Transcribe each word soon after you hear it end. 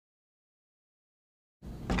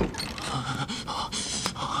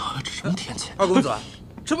什么天气？二公子，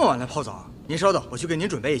这么晚来泡澡？您稍等，我去给您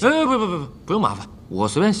准备一下。哎，不用麻烦，我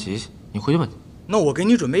随便洗一洗，你回去吧。那我给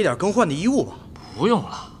你准备一点更换的衣物吧。不用了，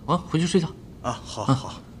啊，回去睡觉。啊，好，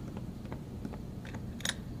好。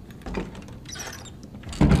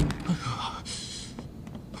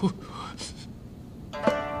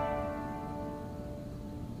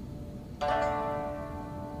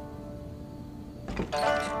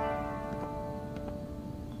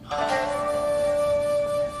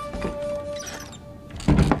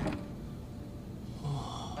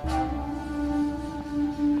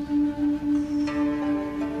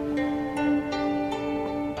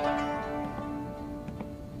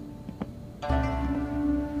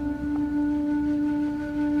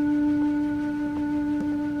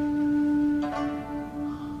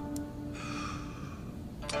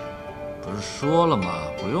说了嘛，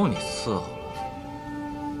不用你伺候了。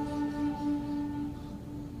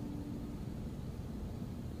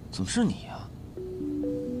怎么是你呀？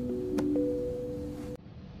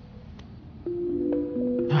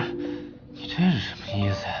不是，你这是什么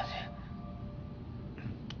意思呀？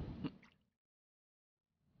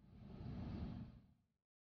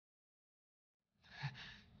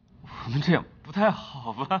我们这样不太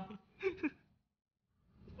好吧？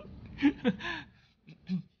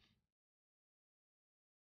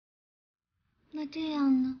那这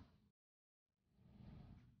样呢？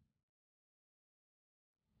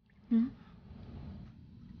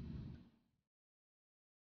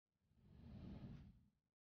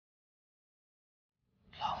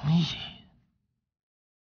狼姨，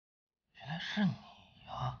原来是你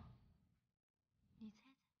呀！你猜猜，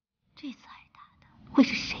这次挨打的会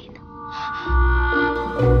是谁呢？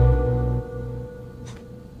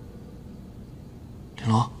玲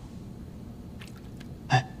珑，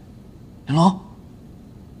哎，玲珑。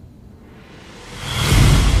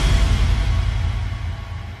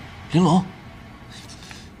玲珑，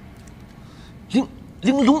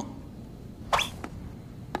玲珑，啊！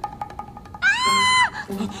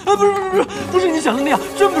不是你想的那样，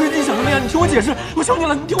真不是你想的那样。你听我解释，我求你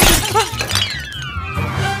了，你听我解释。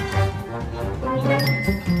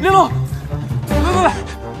玲珑，不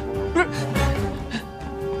是，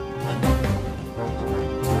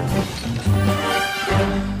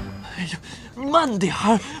哎呀，你慢点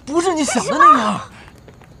儿，不是你想的那样。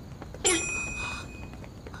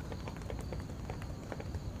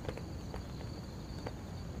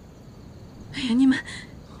哎呀，你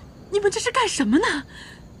们这是干什么呢？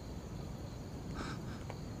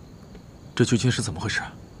这究竟是怎么回事？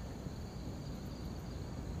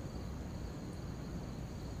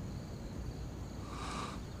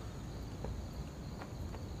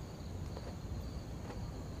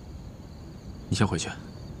你先回去，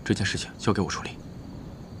这件事情交给我处理。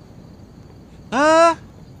哎，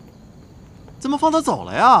怎么放他走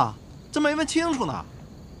了呀？这没问清楚呢。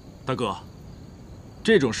大哥，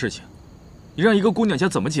这种事情，你让一个姑娘家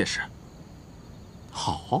怎么解释？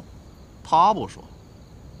好，他不说，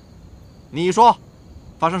你说，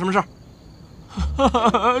发生什么事？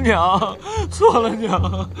娘，错了，娘，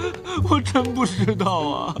我真不知道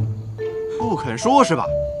啊。不肯说是吧？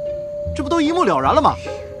这不都一目了然了吗？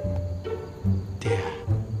爹，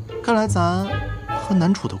看来咱和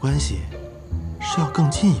南楚的关系是要更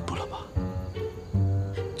进一步了吧？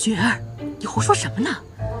觉儿，你胡说什么呢？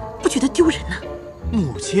不觉得丢人呢？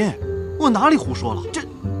母亲，我哪里胡说了？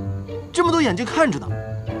这么多眼睛看着呢。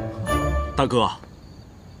大哥，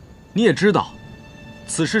你也知道，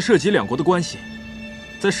此事涉及两国的关系，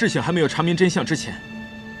在事情还没有查明真相之前，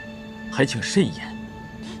还请慎言。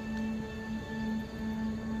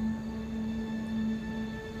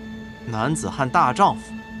男子汉大丈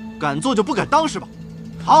夫，敢做就不敢当是吧？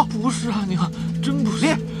好，不是啊，娘，真不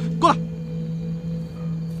是。你过来，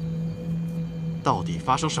到底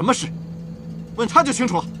发生什么事？问他就清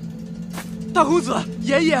楚了。大公子，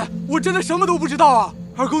爷爷，我真的什么都不知道啊！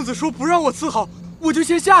二公子说不让我伺候，我就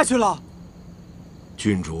先下去了。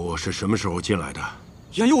郡主是什么时候进来的？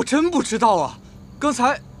爷爷，我真不知道啊！刚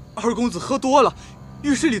才二公子喝多了，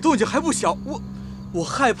浴室里动静还不小，我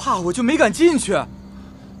害怕，我就没敢进去。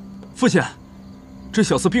父亲，这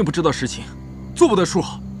小厮并不知道实情，做不得数。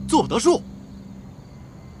做不得数？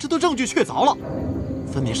这都证据确凿了，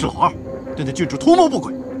分明是老二对那郡主图谋不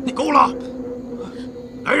轨。你够了！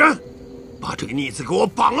来人，把这个逆子给我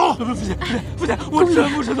绑了！父亲，我真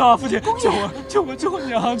不知道，父亲，救我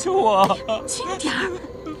娘，救我！轻点儿。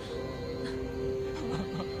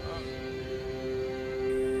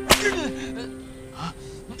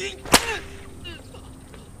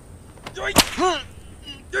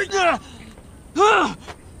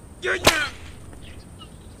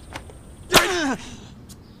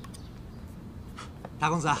大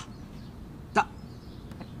公子，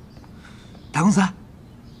大公子，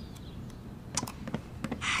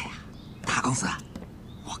哎呀，大公子，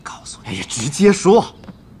我告诉你，哎呀，直接说。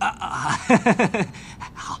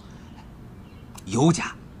好，尤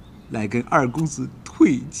家来跟二公子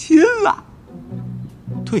退亲了。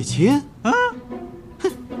退亲？啊？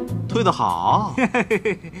哼，退得好。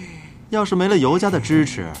要是没了尤家的支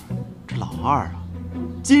持，这老二啊，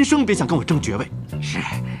今生别想跟我争爵位。是。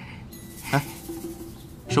哎，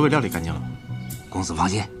守卫料理干净了吗？公子放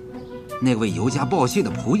心，那位尤家报谢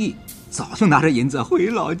的仆役早就拿着银子回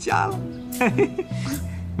老家了。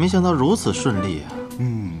没想到如此顺利啊！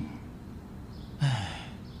哎，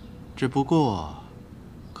只不过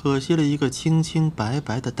可惜了一个清清白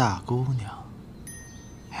白的大姑娘。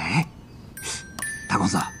哎，大公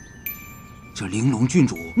子，这玲珑郡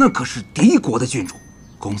主那可是敌国的郡主，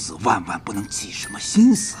公子万万不能起什么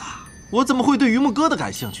心思啊！我怎么会对榆木疙瘩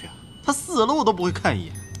感兴趣啊？他死了我都不会看一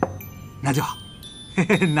眼。那就好，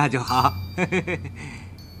那就好。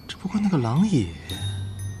只不过那个狼野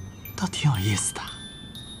倒挺有意思的。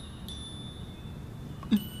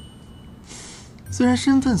虽然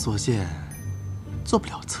身份所限，做不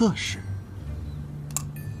了侧室，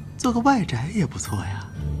做个外宅也不错呀。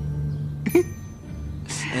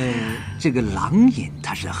这个狼隐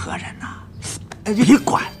他是何人呐？别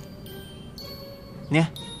管。你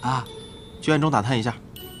啊，去暗中打探一下，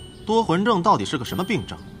多魂症到底是个什么病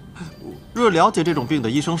症？若了解这种病的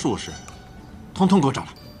医生术士，统统给我找来。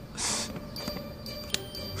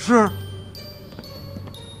是。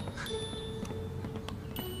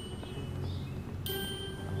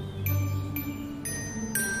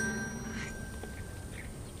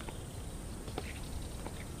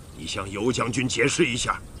你向尤将军解释一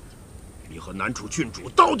下，你和南楚郡主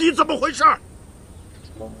到底怎么回事？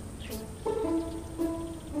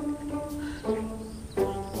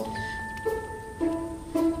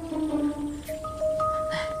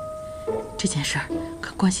这件事儿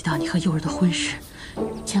可关系到你和幼儿的婚事，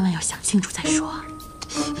千万要想清楚再说。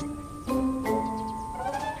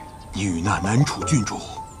你与那南楚郡主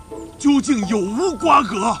究竟有无瓜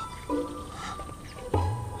葛？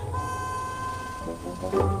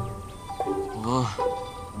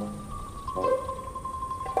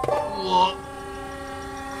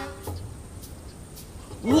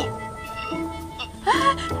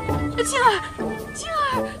静儿，静儿。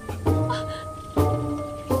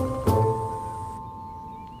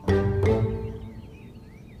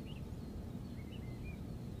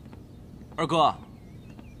二哥，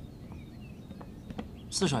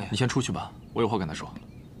四少爷，你先出去吧，我有话跟他说。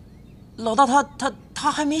老大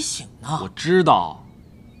他还没醒呢。我知道，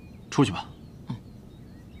出去吧。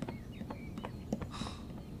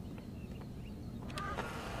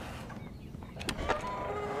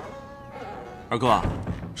二哥，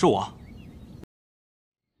是我。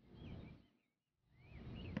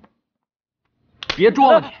别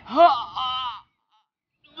装了你！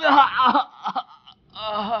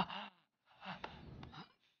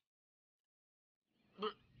不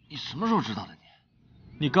是，你什么时候知道的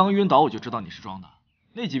你刚晕倒我就知道你是装的。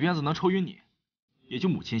那几鞭子能抽晕你，也就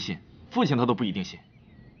母亲信，父亲他都不一定信。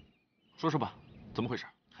说吧，怎么回事？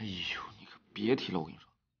哎呦，你可别提了，我跟你说，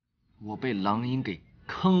我被狼阴给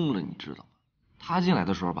坑了，你知道吗？他进来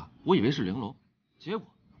的时候吧，我以为是玲珑，结果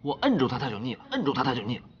我摁住他就腻了，摁住他就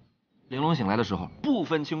腻了。玲珑醒来的时候，不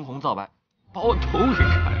分青红皂白，把我头给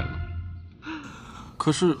开了。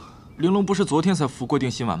可是玲珑不是昨天才服过定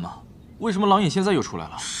心丸吗？为什么狼眼现在又出来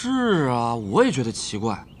了？是啊，我也觉得奇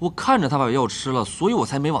怪。我看着他把药吃了，所以我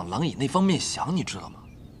才没往狼眼那方面想，你知道吗？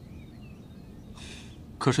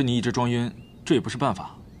可是你一直装晕，这也不是办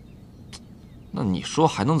法。那你说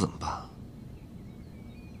还能怎么办？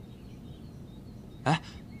哎，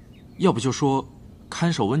要不就说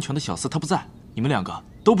看守温泉的小厮他不在，你们两个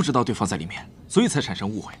都不知道对方在里面，所以才产生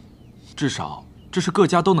误会。至少这是各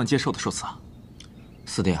家都能接受的说辞啊。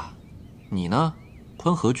四弟啊，你呢，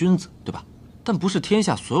宽和君子，对吧？但不是天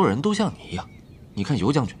下所有人都像你一样。你看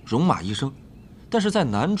尤将军戎马一生，但是在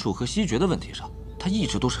南楚和西决的问题上，他一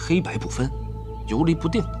直都是黑白不分，游离不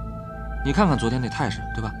定的。你看看昨天那态势，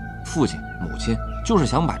对吧？父亲、母亲就是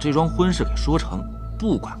想把这桩婚事给说成，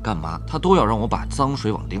不管干嘛，他都要让我把脏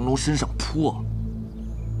水往玲珑身上泼。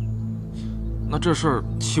那这事儿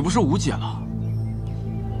岂不是无解了？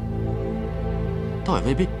倒也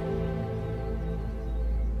未必。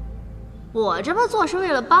我这么做是为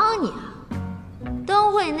了帮你啊。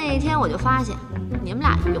灯会那一天我就发现你们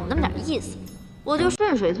俩有那么点意思，我就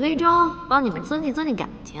顺水推舟帮你们增进感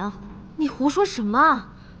情。你胡说什么？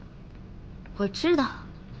我知道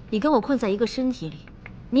你跟我困在一个身体里，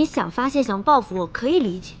你想发泄想报复我可以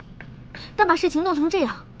理解，但把事情弄成这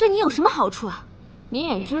样对你有什么好处啊？你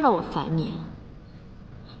也知道我烦你，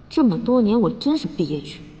这么多年我真是憋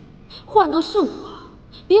屈，换做是我，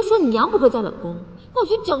别说你娘不会再冷宫，或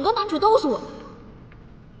许整个南楚都是我的。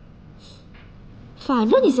反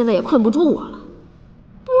正你现在也困不住我了，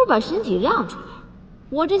不如把身体让出来。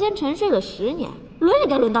我之前沉睡了10年，轮也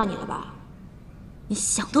该轮到你了吧？你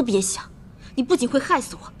想都别想，你不仅会害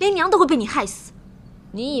死我，连娘都会被你害死。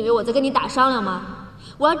你以为我在跟你打商量吗？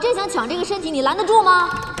我要真想抢这个身体，你拦得住吗？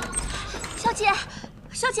小姐，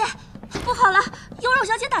小姐，不好了，有扰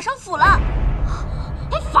小姐打伤府了，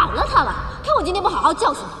还反了他了！看我今天不好好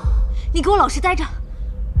教训你！你给我老实待着。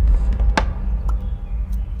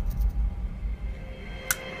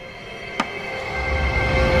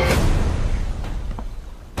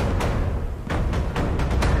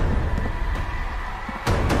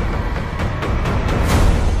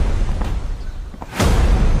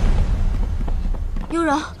悠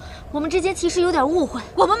柔，我们之间其实有点误会。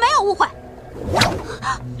我们没有误会。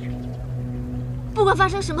不管发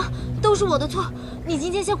生什么，都是我的错。你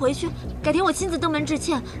今天先回去，改天我亲自登门致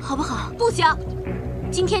歉，好不好？不行，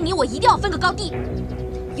今天你我一定要分个高低。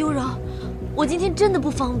悠柔，我今天真的不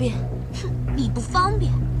方便。哼，你不方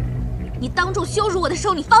便？你当众羞辱我的时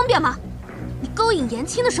候，你方便吗？你勾引言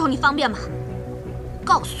青的时候，你方便吗？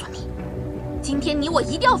告诉你，今天你我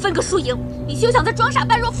一定要分个输赢。你休想再装傻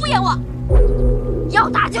扮弱敷衍我。要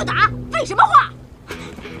打就打，废什么话？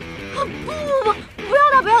不要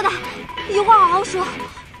打，不要打，有话好好说。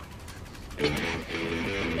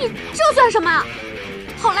你这算什么啊？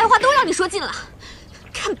好赖话都让你说尽了，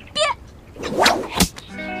看边！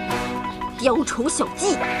雕虫小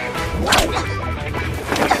技！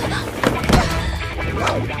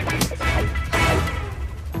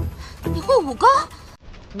你会武功？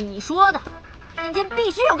你说的，今天必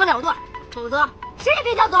须有个了断，否则谁也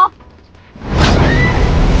别想走。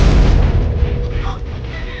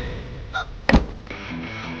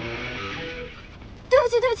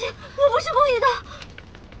对不起，我不是故意的。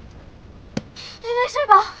你没事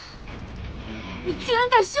吧？你竟然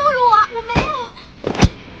敢羞辱我！我没有。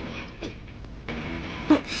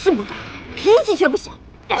本事不大，脾气却不小。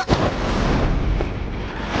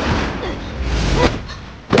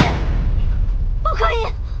不可以，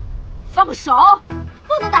放手！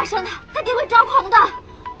不能打伤他，他爹会抓狂的。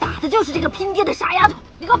打的就是这个拼爹的傻丫头！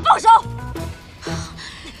你给我放手！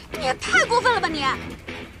你也太过分了吧你！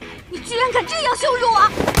你居然敢这样羞辱我！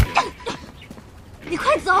你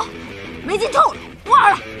快走，没劲臭了，不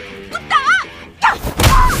玩了，不打！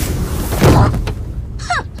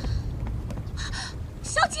哼！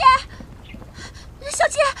小姐，小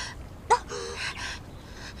姐，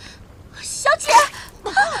小姐，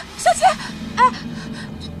小姐，哎，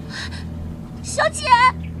小姐，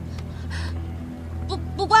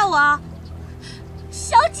不怪我啊，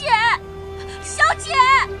小姐，小姐。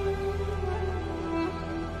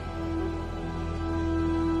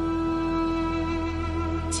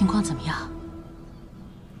情况怎么样？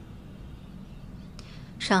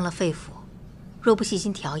伤了肺腑，若不细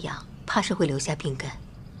心调养，怕是会留下病根。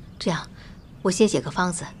这样，我先写个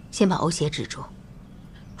方子，先把呕血止住。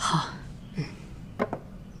好。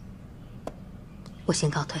我先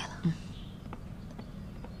告退了。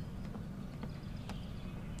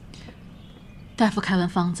大夫开完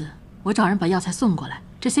方子，我找人把药材送过来，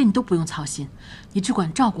这些你都不用操心，你只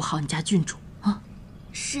管照顾好你家郡主啊。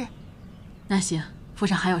是。那行。府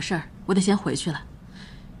上还有事儿，我得先回去了。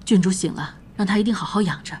郡主醒了，让她一定好好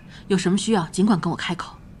养着，有什么需要尽管跟我开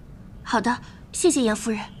口。好的，谢谢严夫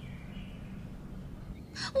人。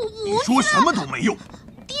你说什么都没用。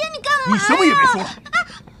爹，你干嘛？你什么也别说了。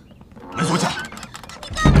来坐下。你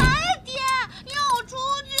干嘛呀，爹？你让我出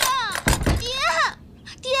去。爹，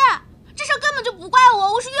这事根本就不怪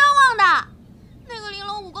我，我是冤枉的。那个玲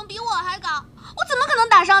珑武功比我还高，我怎么可能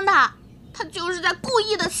打伤他？他就是在故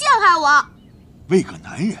意的陷害我。为个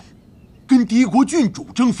男人，跟敌国郡主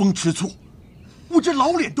争风吃醋，我这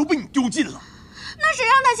老脸都被你丢尽了。那谁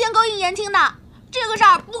让他先勾引言青的？这个事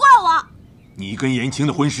儿不怪我。你跟言青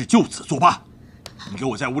的婚事就此作罢，你给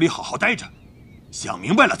我在屋里好好待着，想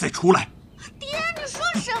明白了再出来。爹，你说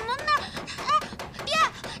什么呢？哎，爹，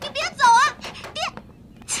你别走啊！爹，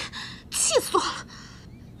气死我了！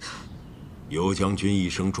尤将军一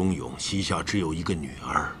生忠勇，膝下只有一个女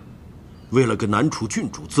儿，为了个南楚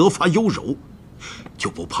郡主责罚优柔。就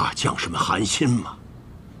不怕将士们寒心吗？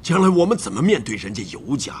将来我们怎么面对人家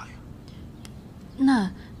尤家呀？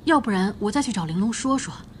那要不然我再去找玲珑说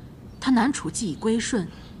说，他南楚既已归顺，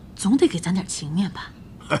总得给咱点情面吧？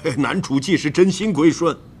南楚既是真心归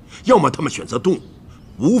顺，要么他们选择动武，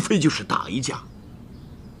无非就是打一架。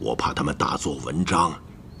我怕他们大做文章，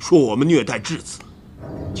说我们虐待质子，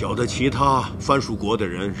搅得其他藩属国的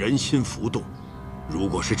人人心浮动。如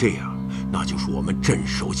果是这样，那就是我们镇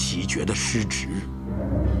守西决的失职。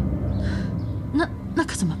那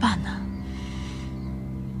可怎么办呢？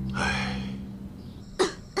唉，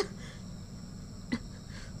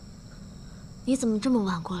你怎么这么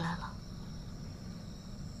晚过来了？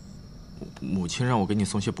母亲让我给你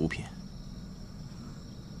送些补品。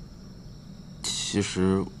其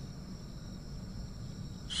实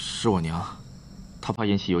是我娘，她怕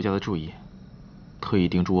引起尤家的注意，特意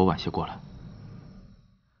叮嘱我晚些过来。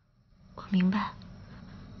我明白，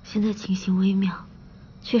现在情形微妙，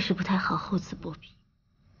确实不太好厚此薄彼。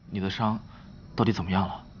你的伤到底怎么样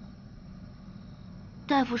了？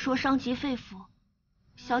大夫说伤及肺腑，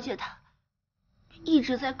小姐她一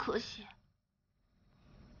直在咳血。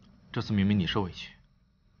这次明明你受委屈，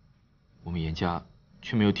我们严家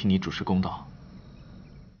却没有替你主持公道。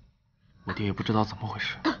我爹也不知道怎么回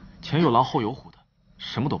事，前有狼后有虎的，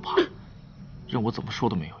什么都怕，任我怎么说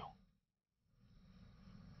都没有用。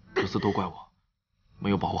这次都怪我，没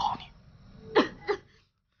有保护好你。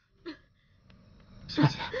小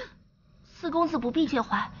姐，四公子不必介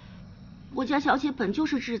怀，我家小姐本就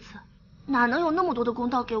是质子，哪能有那么多的公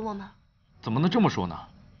道给我们？怎么能这么说呢？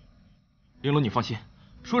玲珑，你放心，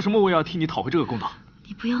说什么我也要替你讨回这个公道。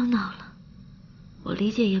你不要闹了，我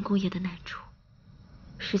理解严公爷的难处，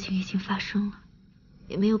事情已经发生了，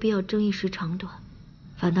也没有必要争一时长短，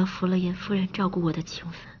反倒服了严夫人照顾我的情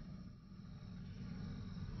分。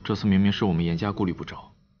这次明明是我们严家顾虑不周，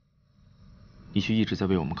你却一直在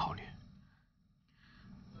为我们考虑。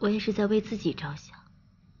我也是在为自己着想，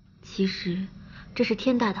其实这是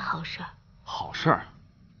天大的好事儿。好事儿？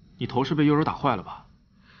你头是被幽柔打坏了吧？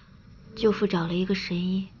舅父找了一个神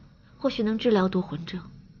医，或许能治疗夺魂症，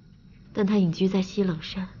但他隐居在西冷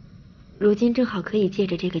山，如今正好可以借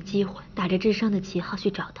着这个机会，打着治伤的旗号去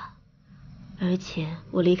找他。而且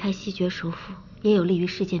我离开西决首府，也有利于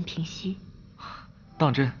事件平息。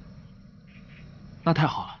当真？那太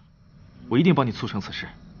好了，我一定帮你促成此事。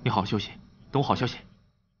你好好休息，等我好消息。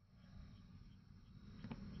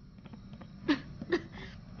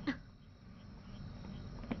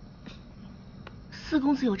四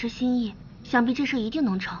公子有这心意，想必这事一定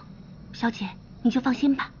能成。小姐，你就放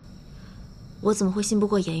心吧。我怎么会信不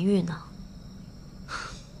过严玉呢？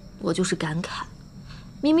我就是感慨，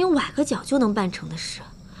明明崴个脚就能办成的事，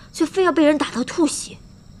却非要被人打到吐血。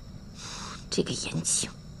这个严青，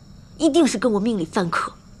一定是跟我命里犯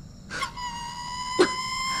克。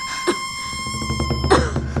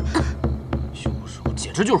有时候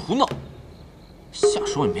简直就是胡闹，瞎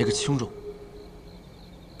说也没个轻重。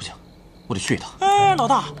不行，我得去一趟。哎，老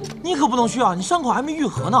大，你可不能去啊！你伤口还没愈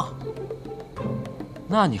合呢。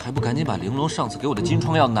那你还不赶紧把玲珑上次给我的金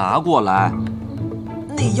疮药拿过来？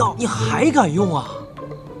那药你还敢用啊？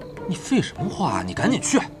你废什么话？你赶紧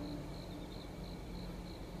去！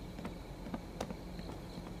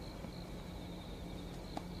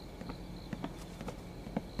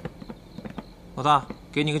老大，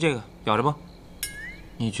给你个这个，咬着吧。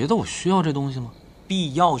你觉得我需要这东西吗？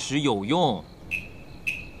必要时有用。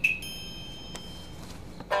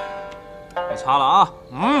别擦了啊！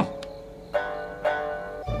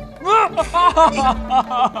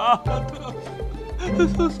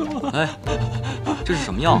哎，这是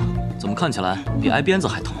什么药？怎么看起来比挨鞭子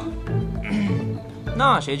还疼啊？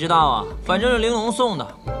那谁知道啊？反正是玲珑送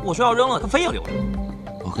的，我说要扔了，他非要留着。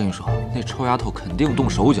我跟你说，那臭丫头肯定动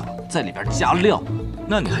手脚，在里边加料。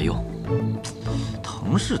那你还用？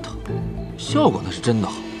疼是疼，效果那是真的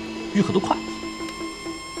好，愈合得快。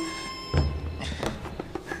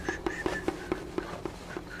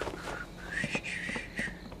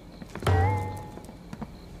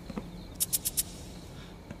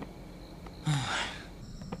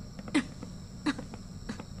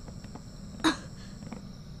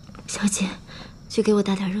小姐，去给我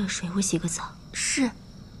打点热水，我洗个澡。是。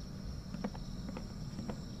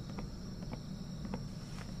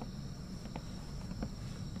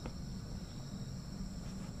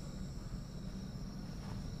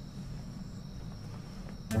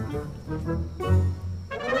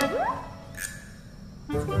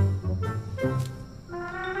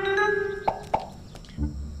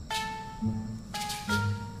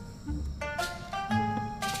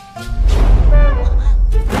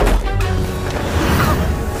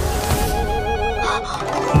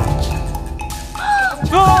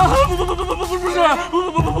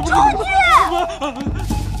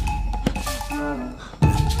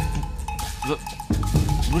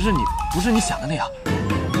不是你想的那样。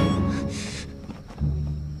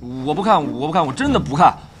我不看，我真的不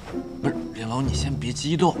看。不是，玲珑，你先别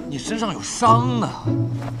激动，你身上有伤呢。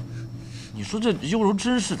你说这幽柔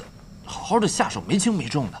真是的，好好的下手没轻没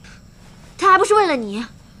重的。他还不是为了你。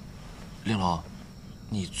玲珑，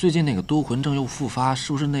你最近那个多魂症又复发，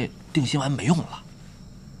是不是那定心丸没用了？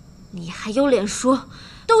你还有脸说？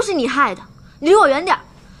都是你害的！你离我远点，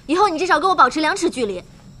以后你至少跟我保持2尺距离。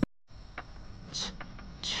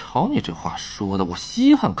瞧你这话说的，我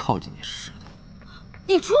稀罕靠近你似的。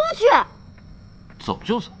你出去！走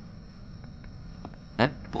就走。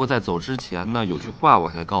哎，不过在走之前呢，有句话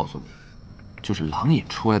我得告诉你，就是狼瘾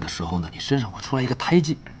出来的时候呢，你身上会出来一个胎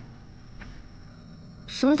记。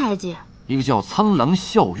什么胎记？一个叫苍狼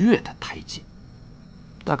笑月的胎记，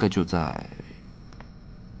大概就在……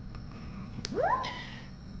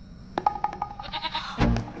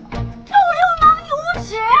臭流氓，你无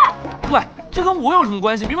耻！喂，这跟我有什么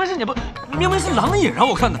关系？明明是你不，明明是狼瘾让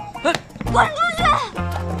我看的。哎，滚出去！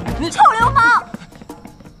你臭流氓！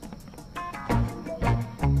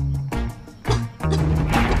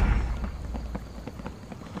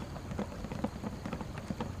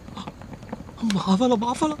麻烦了，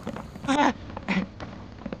麻烦了！哎，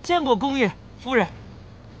见过公爷夫人。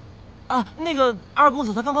啊，那个二公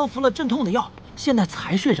子他刚刚服了镇痛的药，现在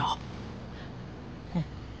才睡着。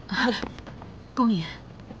公爷，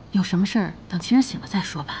有什么事儿等亲人醒了再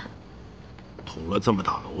说吧。捅了这么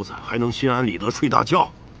大娄子，还能心安理得睡大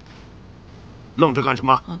觉？愣着干什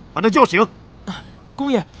么？把他叫醒！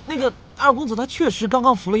公爷，那个二公子他确实刚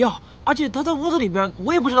刚服了药，而且他在屋子里边，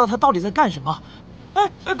我也不知道他到底在干什么。哎，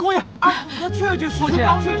公爷，二公子他确实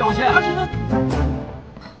刚睡着，而且他……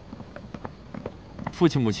父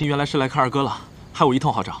亲母亲原来是来看二哥了，害我一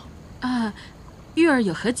通好找。啊，玉儿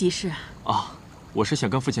有何急事啊？啊，我是想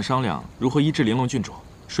跟父亲商量如何医治玲珑郡主，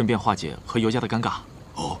顺便化解和尤家的尴尬。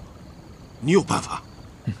哦，你有办法？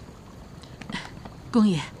公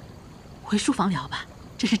爷，回书房聊吧，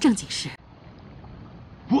这是正经事。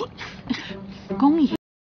我，公爷。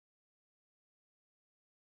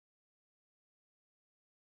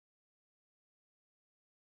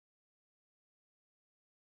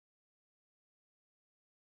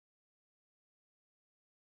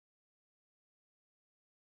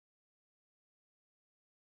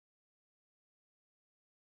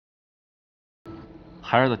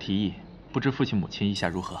孩儿的提议，不知父亲母亲意下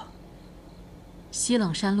如何？西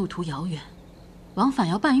冷山路途遥远，往返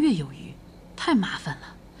要半月有余，太麻烦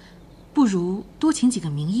了。不如多请几个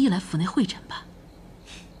名医来府内会诊吧。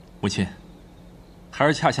母亲，孩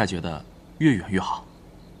儿恰恰觉得越远越好。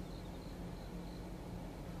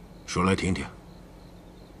说来听听。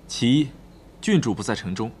其一，郡主不在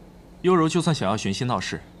城中，优柔就算想要寻衅闹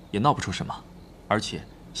事，也闹不出什么。而且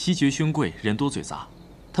西爵勋贵，人多嘴杂，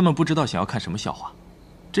他们不知道想要看什么笑话。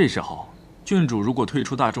这时候，郡主如果退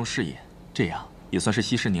出大众视野，这样也算是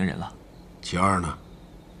息事宁人了。其二呢？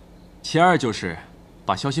其二就是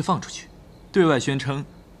把消息放出去，对外宣称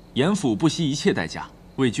严府不惜一切代价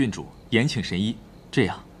为郡主延请神医，这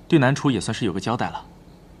样对南楚也算是有个交代了。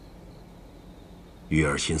玉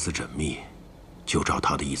儿心思缜密，就照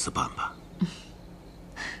她的意思办吧。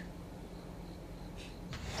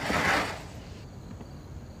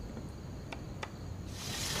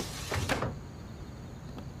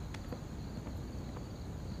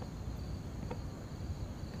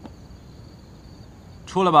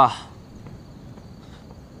出来吧。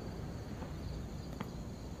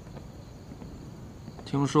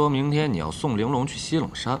听说明天你要送玲珑去西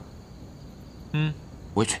冷山。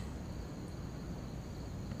我也去。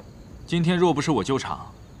今天若不是我救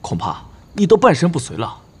场，恐怕你都半身不遂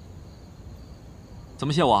了。怎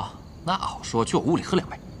么谢我？那好说，去我屋里喝2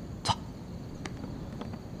杯。走。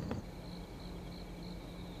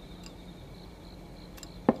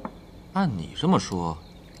按你这么说，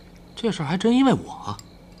这事儿还真因为我。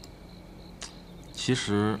其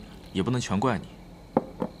实也不能全怪你。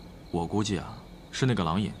我估计啊，是那个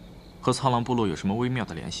狼瘾和苍狼部落有什么微妙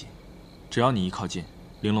的联系。只要你一靠近，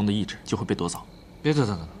玲珑的意志就会被夺走。别，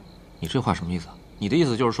你这话什么意思？你的意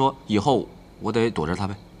思就是说，以后我得躲着他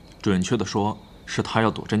呗？准确的说，是他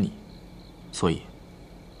要躲着你。所以，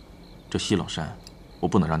这西冷山，我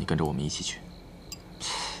不能让你跟着我们一起去。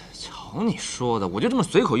瞧你说的，我就这么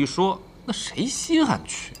随口一说，那谁稀罕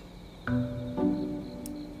去？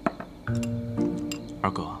二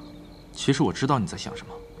哥，其实我知道你在想什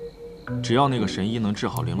么。只要那个神医能治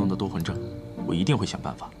好玲珑的多魂症，我一定会想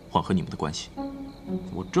办法缓和你们的关系。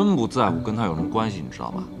我真不在乎跟他有什么关系，你知道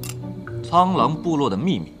吧？苍狼部落的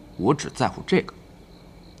秘密，我只在乎这个。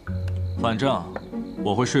反正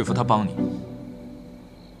我会说服他帮你。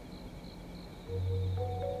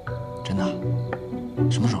真的？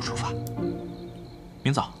什么时候出发？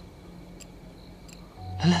明早。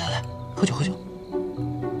来，喝酒。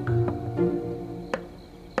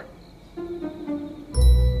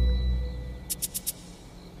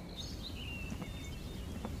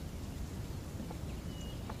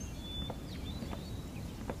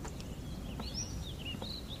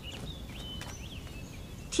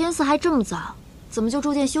天色还这么早，怎么就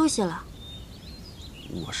住店休息了？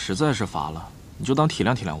我实在是乏了，你就当体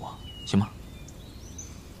谅体谅我，行吗？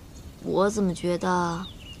我怎么觉得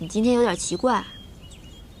你今天有点奇怪？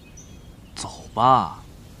走吧。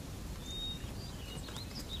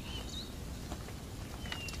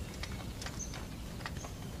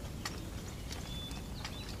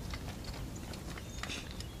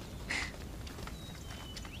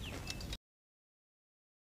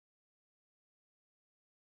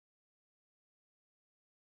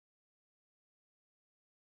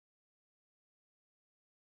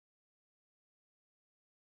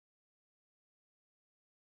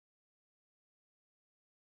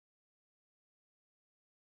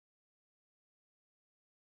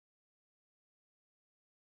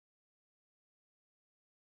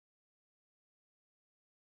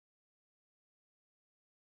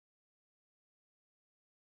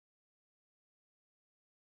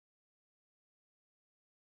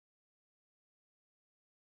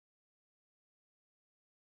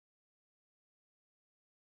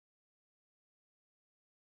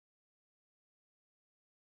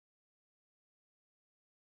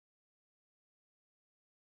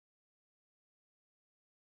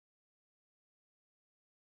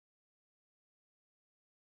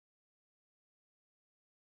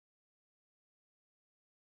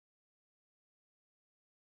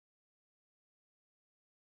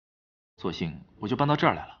索性我就搬到这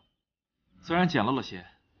儿来了，虽然简陋了些，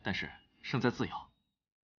但是胜在自由。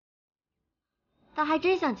倒还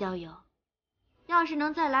真想郊游，要是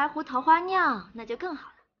能再来壶桃花酿，那就更好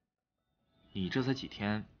了。你这才几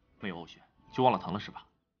天没有呕血，就忘了疼了是吧？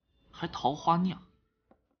还桃花酿，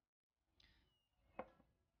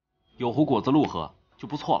有壶果子露喝就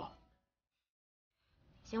不错了。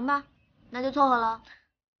行吧，那就凑合了。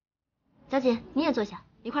小姐，你也坐下，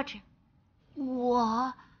一块吃。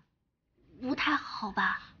我不太好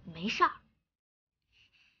吧？没事儿。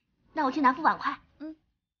那我去拿副碗筷。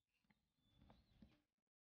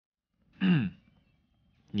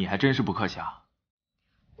你还真是不客气啊。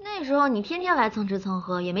那时候你天天来蹭吃蹭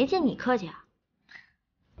喝，也没见你客气啊。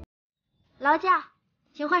劳驾，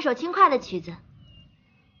请换首轻快的曲子。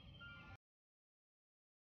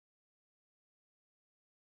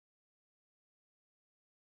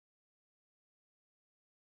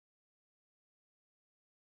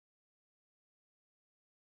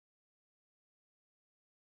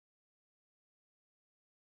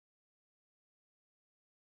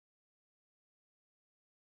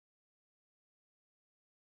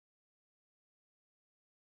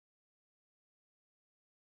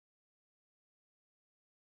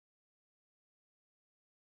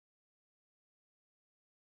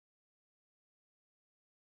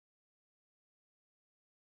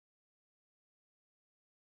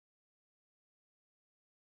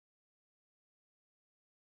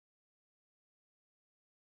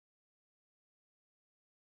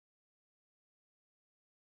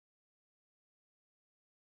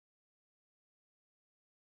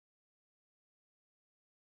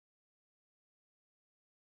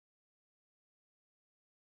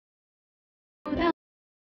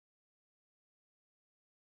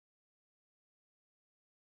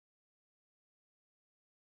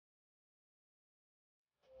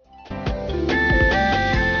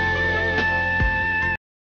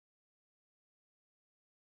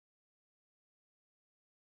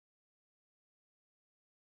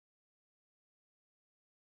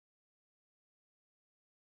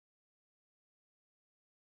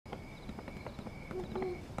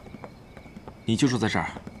你就住在这儿，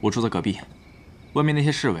我住在隔壁。外面那些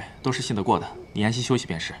侍卫都是信得过的，你安心休息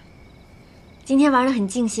便是。今天玩得很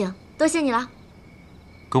尽兴，多谢你了。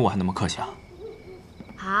跟我还那么客气啊？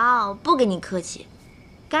好，不跟你客气，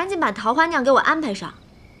赶紧把桃花酿给我安排上。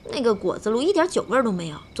那个果子露一点酒味都没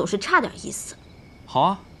有，总是差点意思。好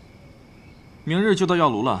啊，明日就到药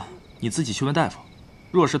炉了，你自己去问大夫。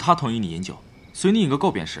若是他同意你饮酒，随你饮个够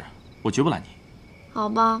便是，我绝不拦你。好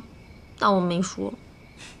吧，当我没说。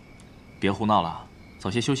别胡闹了，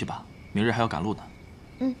早些休息吧，明日还要赶路呢。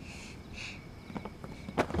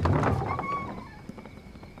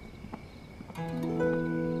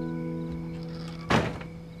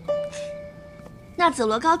那紫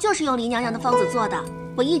罗糕就是用林娘娘的方子做的，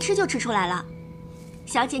我一吃就吃出来了。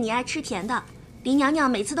小姐你爱吃甜的，林娘娘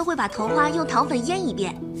每次都会把头花用糖粉腌一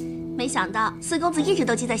遍。没想到四公子一直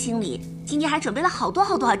都记在心里，今天还准备了好多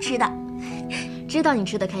好多好吃的。知道你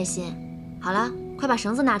吃得开心。好了，快把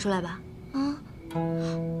绳子拿出来吧。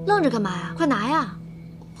愣着干嘛呀？快拿呀！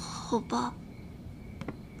好吧。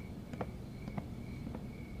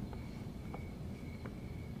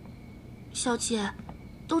小姐，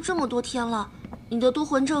都这么多天了，你的多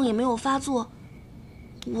魂症也没有发作，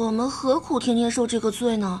我们何苦天天受这个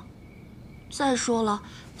罪呢？再说了，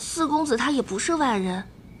四公子他也不是外人，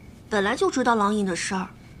本来就知道狼影的事儿。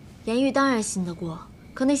严玉当然信得过，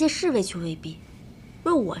可那些侍卫却未必。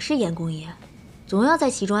若我是严公爷，总要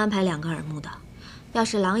在其中安排2个耳目的。要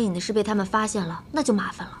是狼影的事被他们发现了，那就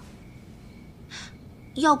麻烦了。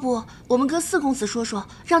要不我们跟四公子说说，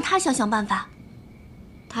让他想想办法。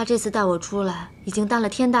他这次带我出来，已经担了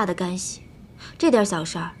天大的干系，这点小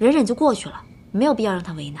事儿忍忍就过去了，没有必要让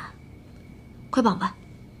他为难。快绑吧。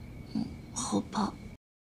好吧。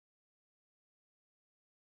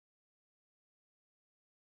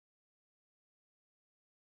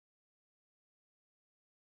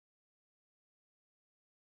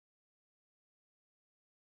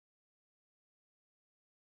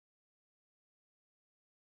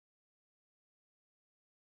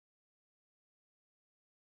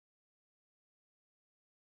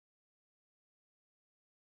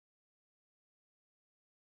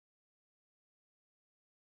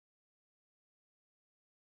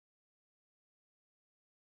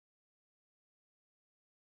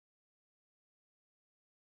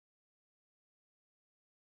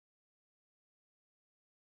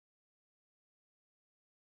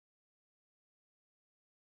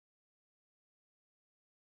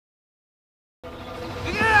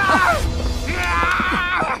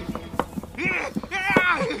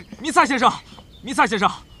弥撒先生，弥撒先生，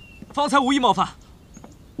方才无意冒犯，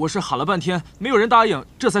我是喊了半天，没有人答应，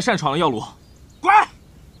这才擅闯了药炉。滚！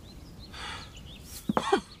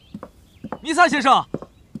弥撒先生，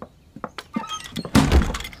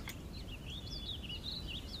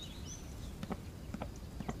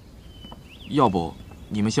要不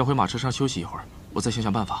你们先回马车上休息一会儿，我再想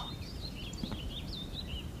想办法。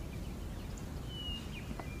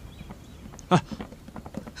哎。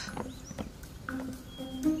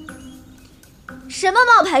 什么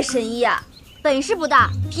冒牌神医啊！本事不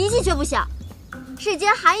大，脾气却不小。世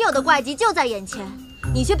间罕有的怪疾就在眼前，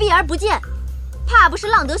你却避而不见，怕不是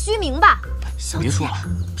浪得虚名吧？别说了，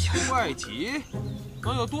怪疾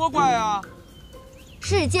能有多怪啊？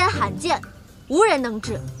世间罕见，无人能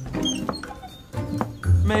治。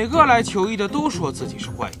每个来求医的都说自己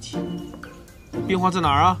是怪疾，病患在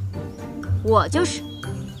哪儿啊？我就是。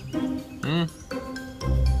嗯。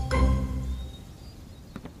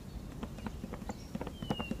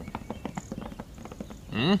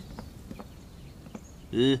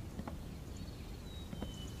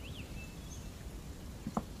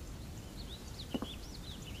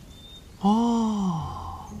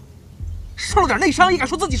 哦，受了点内伤也敢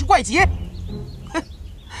说自己是怪疾？哼，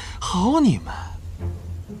好你们，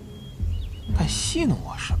敢戏弄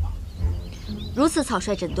我是吧？如此草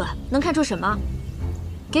率诊断，能看出什么？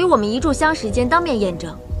给我们1炷香时间当面验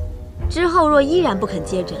证，之后若依然不肯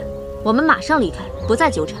接诊，我们马上离开，不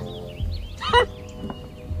再纠缠。哼！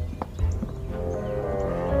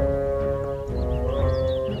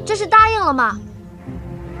 这是答应了吗？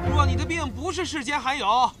若你的病不是世间罕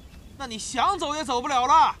有，那你想走也走不了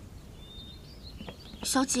了。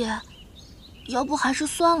小姐，要不还是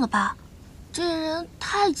算了吧，这人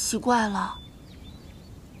太奇怪了。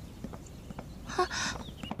哼。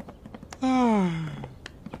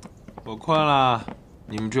我困了，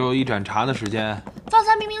你们只有1盏茶的时间。方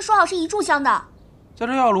才明明说好是1炷香的，在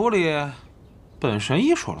这药炉里，本神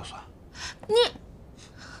医说了算。你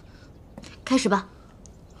开始吧。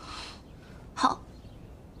 好，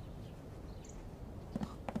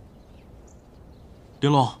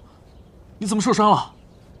玲珑，你怎么受伤了？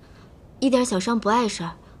一点小伤不碍事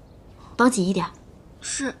儿，绑紧一点。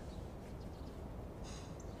是。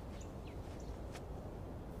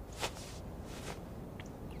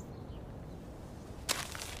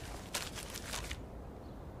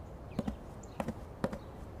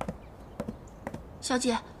小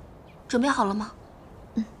姐，准备好了吗？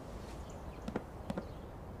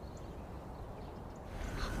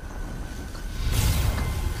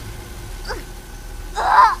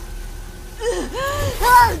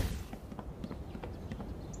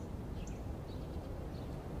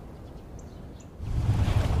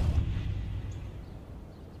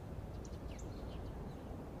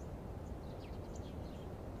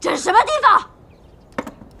 这是什么地方？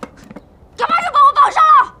干嘛就把我绑上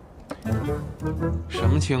了？什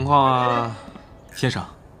么情况啊，先生？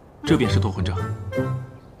这便是夺魂症。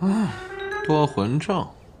夺魂症，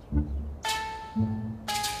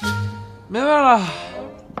明白了。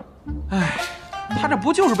哎，他这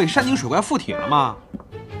不就是被山精水怪附体了吗？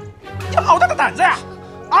你好大的胆子呀！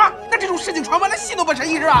啊，那这种事情传完了，戏弄本神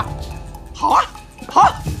医是吧？好啊，好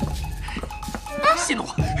啊，戏弄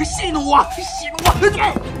我，戏弄我，戏弄我！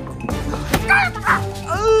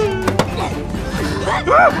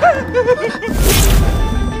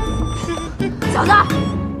小子，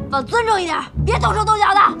放尊重一点，别动手动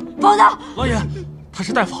脚的，否则……老爷，他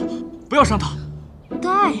是大夫，不要伤他。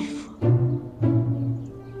大夫，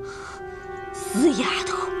死丫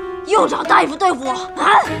头，又找大夫对付我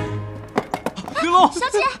啊！玲珑，小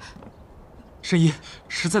姐，神医，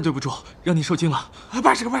实在对不住，让你受惊了。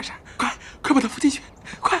办事，快把他扶进去，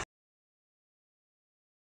快！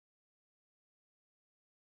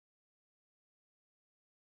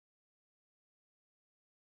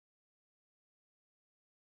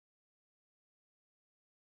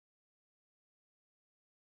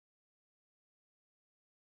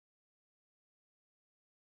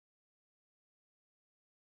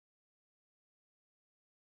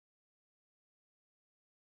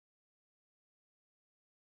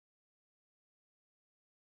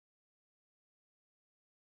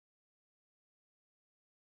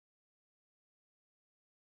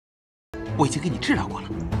我已经给你治疗过了，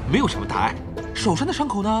没有什么大碍。手上的伤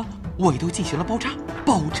口呢，我也都进行了包扎，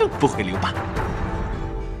保证不会留疤。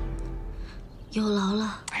有劳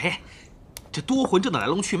了。哎，这多魂症的来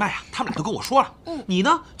龙去脉啊，他们俩都跟我说了。你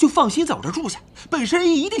呢就放心在我这儿住下，本神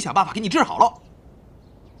医一定想办法给你治好了。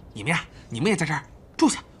你们也在这儿住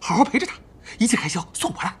下，好好陪着他，一切开销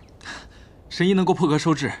算我的。神医能够破格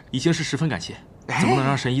收治，已经是十分感谢，怎么能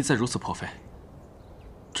让神医再如此破费？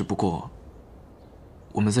只不过，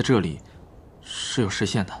我们在这里是有时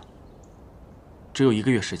限的，只有1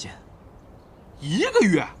个月时间。1个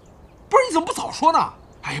月？不是你怎么不早说呢？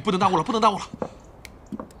哎，不能耽误了，不能耽误了。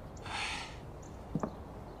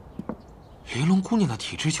玲珑姑娘的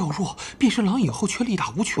体质较弱，变身狼以后却力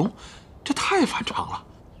大无穷，这太反常了。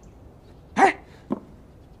哎，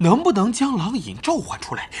能不能将狼影召唤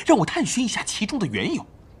出来，让我探寻一下其中的缘由？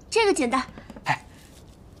这个简单。哎，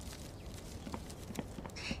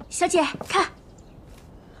小姐看。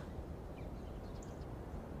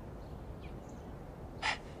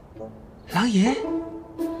狼爷，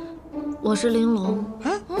我是玲珑。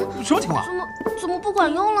什么情况？怎么不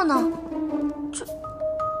管用了呢？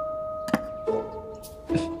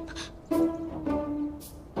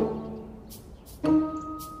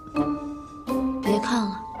别看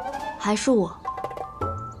了，还是我。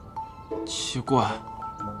奇怪，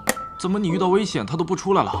怎么你遇到危险他都不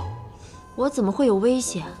出来了？我怎么会有危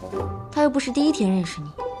险？他又不是第1天认识你，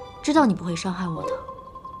知道你不会伤害我的。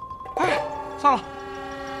哎，算了。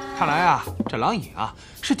看来啊，这狼影啊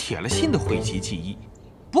是铁了心的讳疾忌医，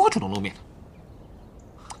不会主动露面的。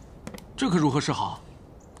这可如何是好？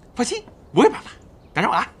放心，我有办法。等着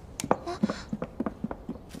我啊！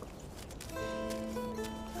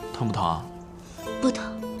疼不疼啊？不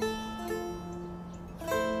疼。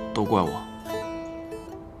都怪我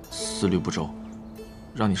思虑不周，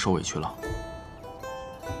让你受委屈了。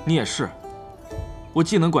你也是，我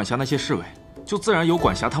既能管辖那些侍卫，就自然有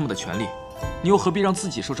管辖他们的权利。你又何必让自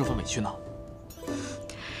己受这份委屈呢？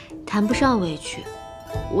谈不上委屈，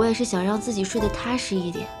我也是想让自己睡得踏实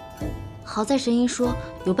一点。好在神医说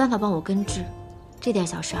有办法帮我根治，这点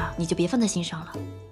小事儿你就别放在心上了。